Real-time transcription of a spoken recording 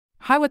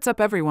Hi, what's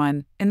up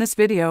everyone? In this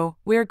video,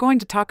 we are going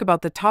to talk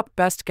about the top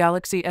best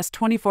Galaxy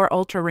S24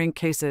 Ultra Ringke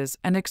cases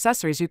and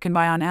accessories you can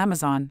buy on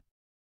Amazon.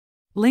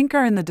 Link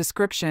are in the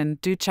description,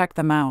 do check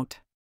them out.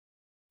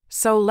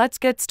 So let's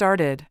get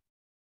started.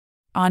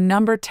 On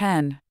number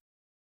 10.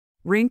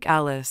 Ringke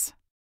Alice.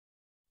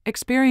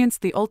 Experience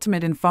the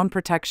ultimate in phone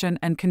protection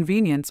and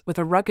convenience with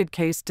a rugged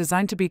case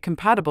designed to be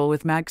compatible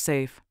with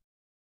MagSafe.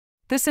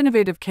 This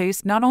innovative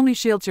case not only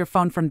shields your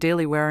phone from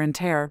daily wear and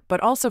tear, but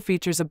also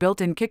features a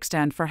built-in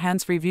kickstand for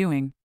hands-free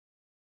viewing.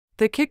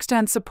 The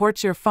kickstand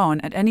supports your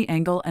phone at any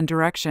angle and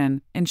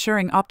direction,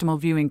 ensuring optimal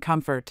viewing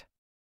comfort.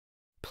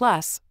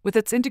 Plus, with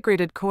its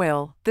integrated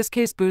coil, this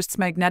case boosts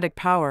magnetic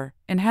power,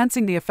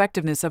 enhancing the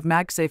effectiveness of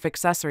MagSafe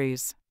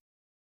accessories.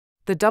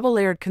 The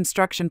double-layered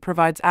construction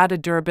provides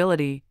added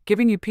durability,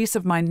 giving you peace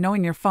of mind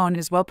knowing your phone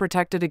is well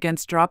protected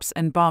against drops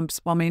and bumps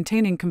while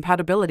maintaining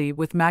compatibility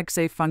with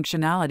MagSafe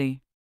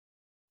functionality.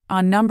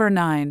 On number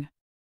 9.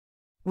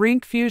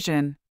 Ringke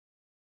Fusion.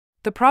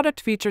 The product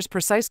features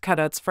precise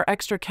cutouts for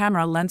extra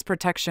camera lens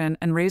protection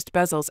and raised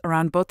bezels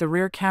around both the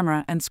rear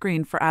camera and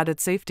screen for added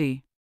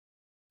safety.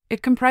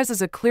 It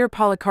comprises a clear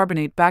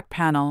polycarbonate back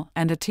panel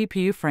and a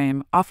TPU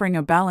frame, offering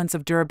a balance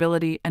of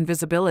durability and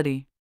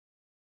visibility.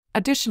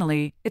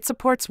 Additionally, it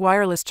supports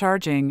wireless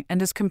charging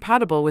and is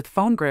compatible with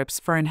phone grips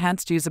for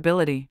enhanced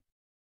usability.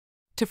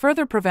 To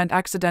further prevent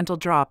accidental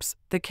drops,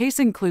 the case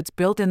includes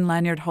built-in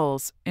lanyard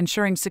holes,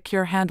 ensuring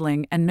secure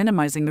handling and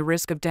minimizing the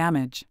risk of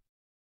damage.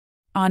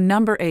 On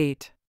number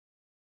 8.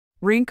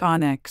 Ringke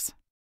Onyx.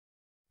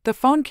 The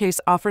phone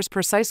case offers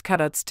precise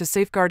cutouts to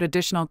safeguard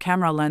additional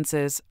camera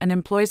lenses and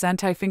employs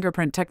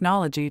anti-fingerprint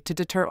technology to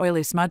deter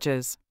oily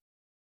smudges.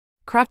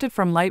 Crafted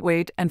from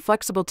lightweight and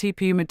flexible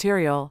TPU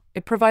material,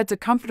 it provides a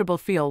comfortable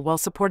feel while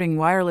supporting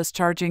wireless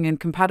charging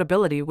and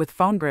compatibility with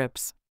phone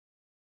grips.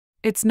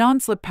 Its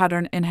non-slip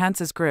pattern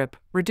enhances grip,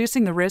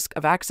 reducing the risk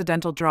of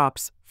accidental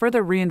drops,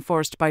 further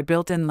reinforced by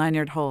built-in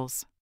lanyard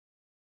holes.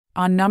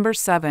 On number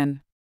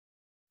 7.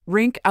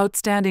 Ringke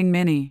Outstanding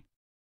Mini.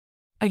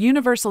 A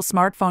universal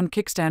smartphone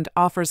kickstand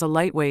offers a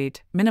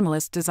lightweight,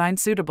 minimalist design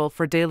suitable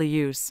for daily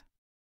use.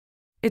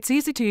 Its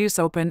easy-to-use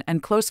open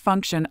and close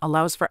function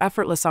allows for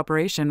effortless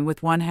operation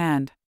with one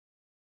hand.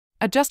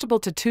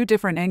 Adjustable to 2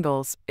 different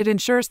angles, it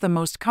ensures the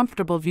most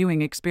comfortable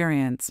viewing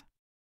experience.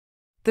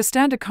 The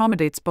stand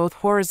accommodates both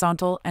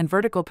horizontal and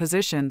vertical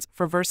positions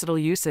for versatile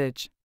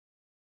usage.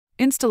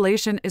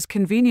 Installation is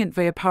convenient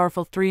via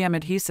powerful 3M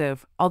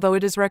adhesive, although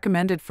it is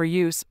recommended for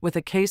use with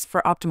a case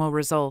for optimal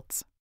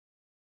results.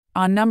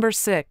 On number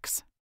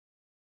 6.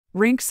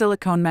 Ringke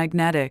Silicone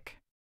Magnetic.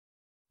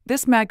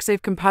 This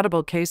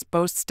MagSafe-compatible case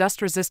boasts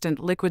dust-resistant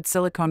liquid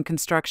silicone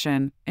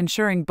construction,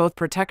 ensuring both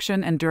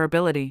protection and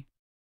durability.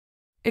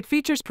 It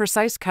features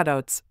precise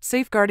cutouts,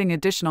 safeguarding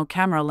additional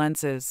camera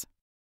lenses.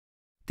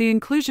 The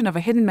inclusion of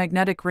a hidden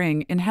magnetic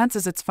ring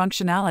enhances its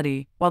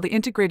functionality, while the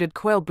integrated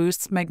coil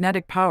boosts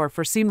magnetic power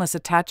for seamless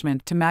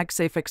attachment to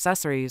MagSafe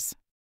accessories.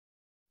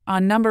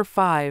 On number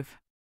 5.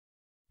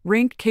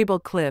 Ringke Cable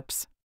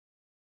Clips.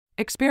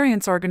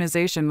 Experience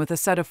organization with a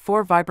set of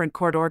 4 vibrant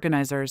cord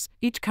organizers,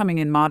 each coming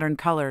in modern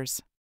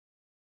colors.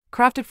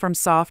 Crafted from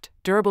soft,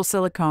 durable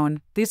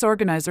silicone, these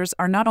organizers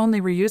are not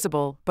only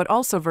reusable but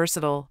also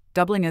versatile,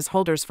 doubling as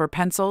holders for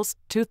pencils,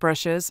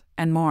 toothbrushes,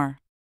 and more.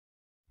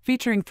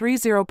 Featuring 3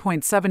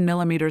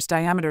 0.7mm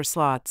diameter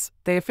slots,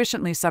 they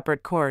efficiently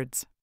separate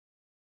cords.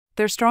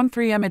 Their strong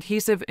 3M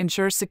adhesive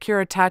ensures secure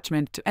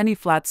attachment to any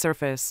flat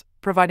surface,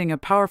 providing a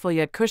powerful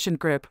yet cushioned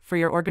grip for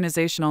your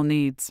organizational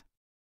needs.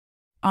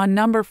 On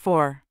number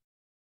 4.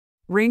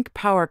 Ringke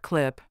Power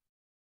Clip.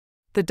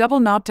 The double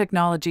knob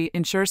technology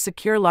ensures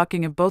secure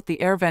locking of both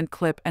the air vent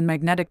clip and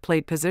magnetic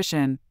plate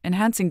position,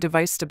 enhancing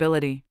device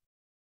stability.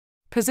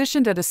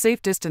 Positioned at a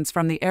safe distance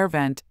from the air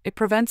vent, it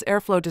prevents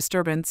airflow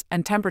disturbance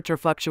and temperature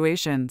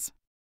fluctuations.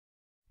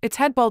 Its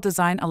headball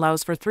design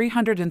allows for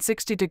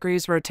 360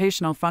 degrees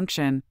rotational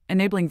function,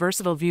 enabling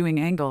versatile viewing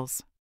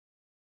angles.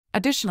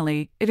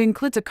 Additionally, it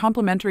includes a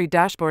complementary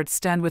dashboard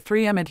stand with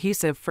 3M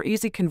adhesive for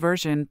easy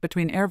conversion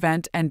between air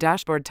vent and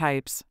dashboard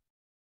types.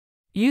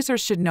 Users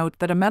should note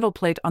that a metal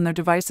plate on their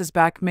device's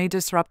back may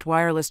disrupt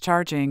wireless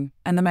charging,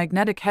 and the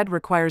magnetic head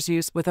requires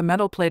use with a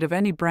metal plate of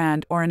any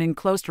brand or an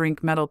enclosed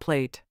Ringke metal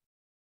plate.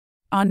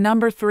 On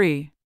number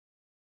 3.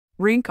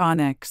 Ringke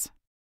Onyx.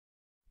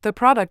 The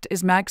product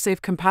is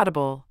MagSafe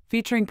compatible,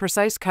 featuring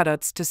precise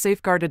cutouts to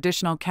safeguard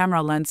additional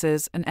camera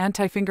lenses and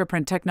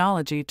anti-fingerprint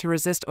technology to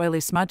resist oily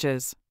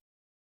smudges.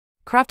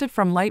 Crafted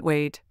from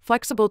lightweight,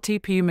 flexible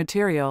TPU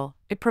material,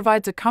 it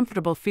provides a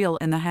comfortable feel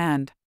in the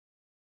hand.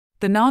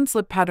 The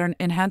non-slip pattern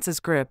enhances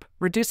grip,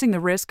 reducing the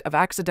risk of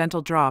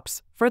accidental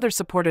drops, further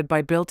supported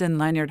by built-in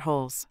lanyard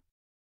holes.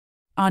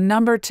 On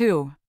number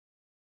 2.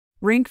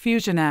 Ringke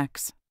Fusion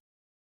X.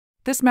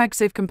 This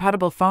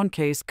MagSafe-compatible phone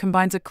case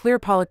combines a clear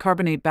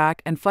polycarbonate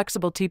back and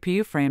flexible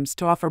TPU frames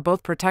to offer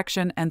both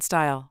protection and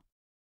style.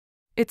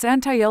 Its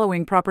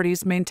anti-yellowing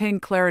properties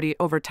maintain clarity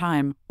over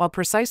time, while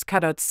precise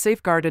cutouts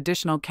safeguard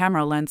additional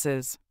camera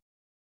lenses.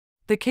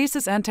 The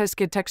case's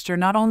anti-skid texture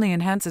not only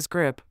enhances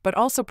grip but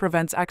also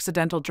prevents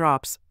accidental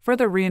drops,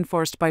 further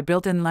reinforced by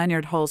built-in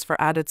lanyard holes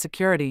for added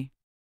security.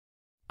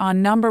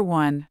 On number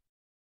 1.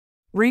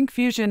 Ringke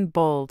Fusion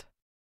Bold.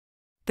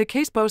 The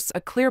case boasts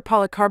a clear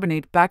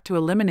polycarbonate back to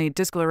eliminate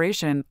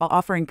discoloration while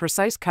offering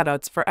precise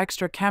cutouts for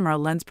extra camera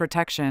lens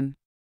protection.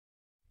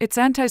 Its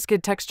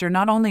anti-skid texture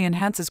not only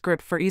enhances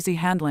grip for easy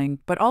handling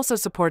but also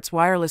supports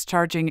wireless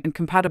charging and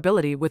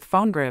compatibility with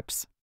phone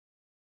grips.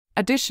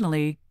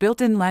 Additionally,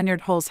 built-in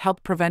lanyard holes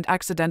help prevent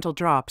accidental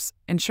drops,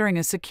 ensuring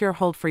a secure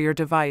hold for your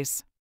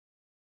device.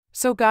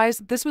 So guys,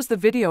 this was the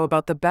video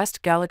about the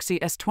best Galaxy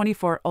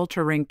S24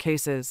 Ultra Ringke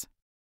cases.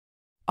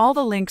 All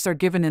the links are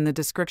given in the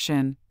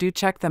description, do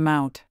check them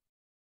out.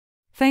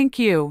 Thank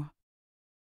you.